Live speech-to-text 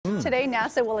today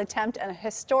NASA will attempt a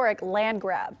historic land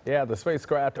grab. Yeah, the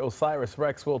spacecraft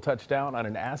OSIRIS-REx will touch down on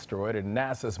an asteroid, and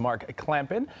NASA's Mark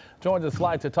Clampin joins us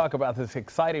live to talk about this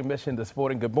exciting mission this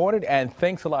morning. Good morning, and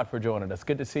thanks a lot for joining us.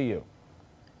 Good to see you.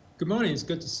 Good morning. It's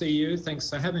good to see you. Thanks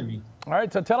for having me. All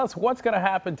right, so tell us what's going to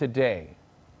happen today.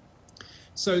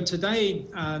 So today,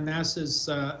 NASA's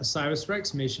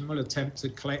OSIRIS-REx mission will attempt to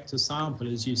collect a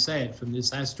sample, as you said, from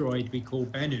this asteroid we call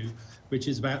Bennu, which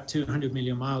is about 200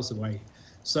 million miles away.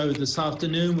 So this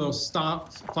afternoon, we'll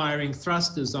start firing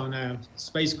thrusters on our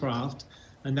spacecraft,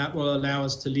 and that will allow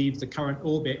us to leave the current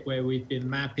orbit where we've been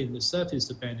mapping the surface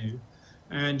of Bennu.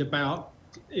 And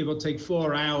it will take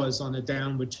 4 hours on a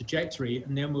downward trajectory,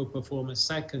 and then we'll perform a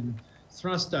second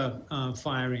thruster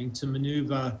firing to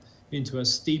maneuver into a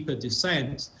steeper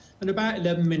descent. And about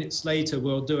 11 minutes later,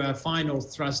 we'll do our final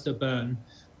thruster burn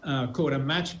called a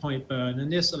match point burn.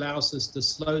 And this allows us to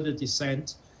slow the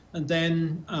descent and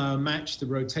then match the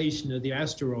rotation of the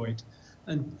asteroid.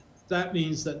 And that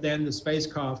means that then the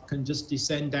spacecraft can just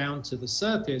descend down to the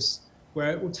surface,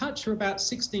 where it will touch for about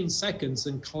 16 seconds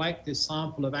and collect this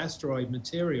sample of asteroid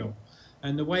material.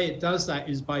 And the way it does that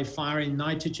is by firing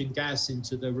nitrogen gas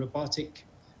into the robotic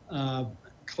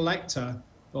collector,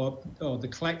 or the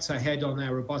collector head on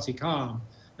our robotic arm,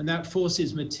 and that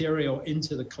forces material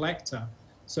into the collector.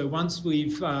 So once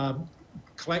we've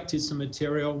collected some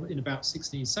material in about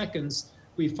 16 seconds,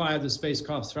 we fire the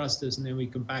spacecraft thrusters, and then we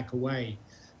can back away.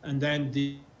 And then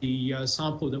the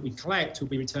sample that we collect will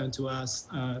be returned to us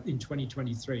in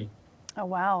 2023. Oh,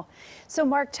 wow. So,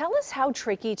 Mark, tell us how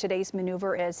tricky today's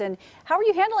maneuver is, and how are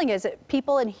you handling it? Is it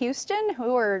people in Houston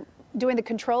who are doing the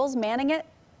controls, manning it?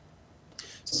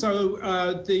 So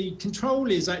the control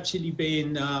is actually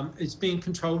being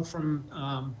controlled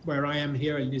from where I am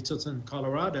here in Littleton,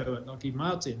 Colorado at Lockheed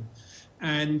Martin.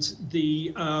 And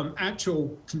the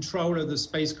actual control of the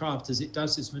spacecraft as it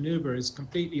does this maneuver is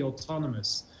completely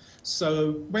autonomous.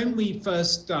 So when we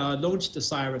first launched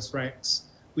OSIRIS-REx,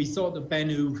 we thought the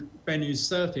Bennu's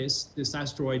surface, this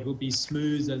asteroid, would be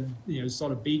smooth and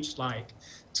sort of beach-like.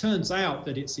 Turns out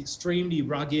that it's extremely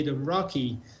rugged and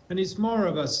rocky, and it's more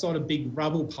of a sort of big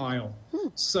rubble pile.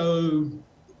 So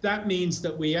that means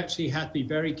that we actually have to be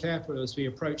very careful as we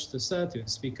approach the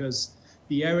surface, because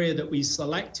the area that we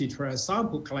selected for our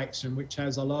sample collection, which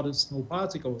has a lot of small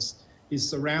particles, is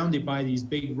surrounded by these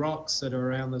big rocks that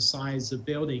are around the size of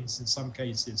buildings in some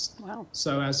cases. Wow.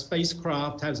 So our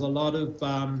spacecraft has a lot of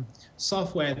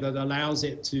software that allows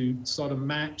it to sort of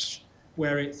match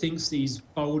where it thinks these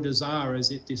boulders are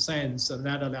as it descends, and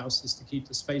that allows us to keep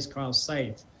the spacecraft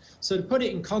safe. So to put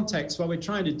it in context, what we're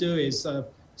trying to do is sort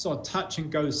of touch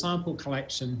and go sample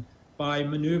collection by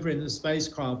maneuvering the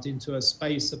spacecraft into a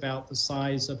space about the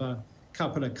size of a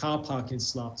couple of car parking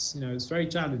slots. It's very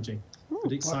challenging,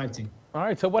 but exciting. All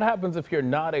right, so what happens if you're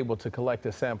not able to collect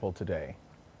a sample today?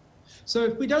 So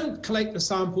if we don't collect the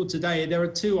sample today, there are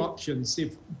two options,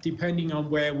 depending on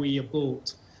where we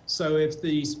abort. So if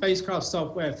the spacecraft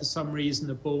software for some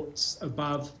reason aborts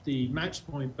above the match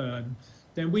point burn,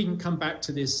 then we can come back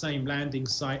to this same landing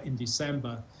site in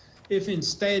December. If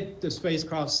instead the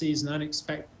spacecraft sees an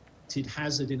unexpected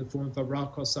hazard in the form of a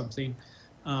rock or something,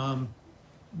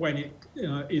 when it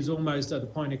is almost at the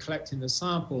point of collecting the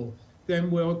sample,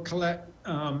 then we'll collect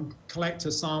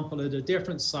a sample at a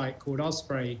different site called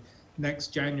Osprey next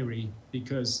January,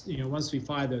 because once we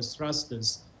fire those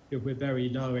thrusters, if we're very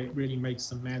low, it really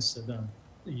makes a mess of the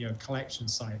collection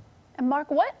site. And Mark,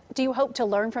 what do you hope to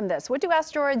learn from this? What do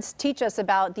asteroids teach us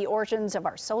about the origins of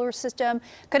our solar system?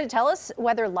 Could it tell us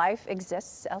whether life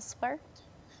exists elsewhere?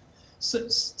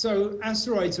 So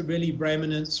asteroids are really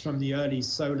remnants from the early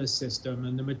solar system,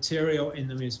 and the material in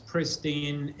them is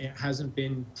pristine. It hasn't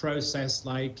been processed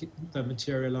like the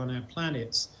material on our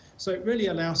planets. So it really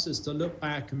allows us to look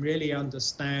back and really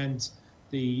understand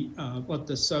what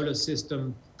the solar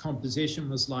system composition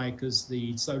was like as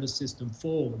the solar system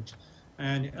formed.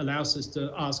 And it allows us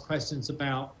to ask questions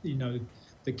about,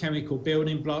 the chemical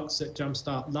building blocks that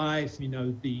jumpstart life,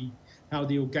 how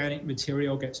the organic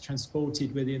material gets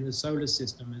transported within the solar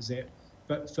system as it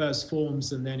first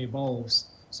forms and then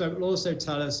evolves. So it will also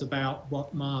tell us about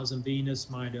what Mars and Venus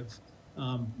might have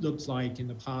looked like in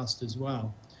the past as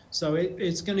well. So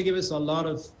it's going to give us a lot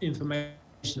of information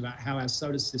about how our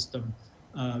solar system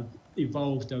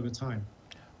evolved over time.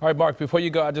 All right, Mark, before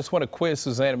you go, I just want to quiz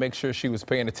Suzanne to make sure she was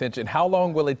paying attention. How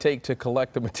long will it take to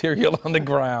collect the material on the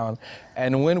ground,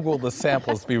 and when will the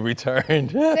samples be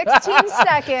returned? 16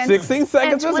 seconds. 16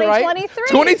 seconds is right. 2023.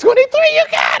 2023, you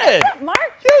got it.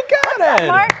 Mark, you got it.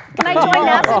 Mark, can I join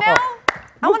NASA now?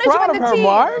 I want to join the team.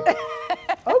 Mark.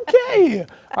 Okay.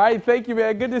 All right, thank you,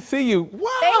 man. Good to see you. Wow.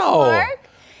 Thanks, Mark.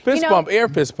 Fist bump, air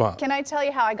fist bump. Can I tell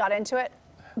you how I got into it?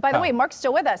 By the way, Mark's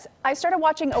still with us. I started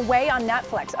watching Away on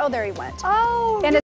Netflix. Oh, there he went. Oh, and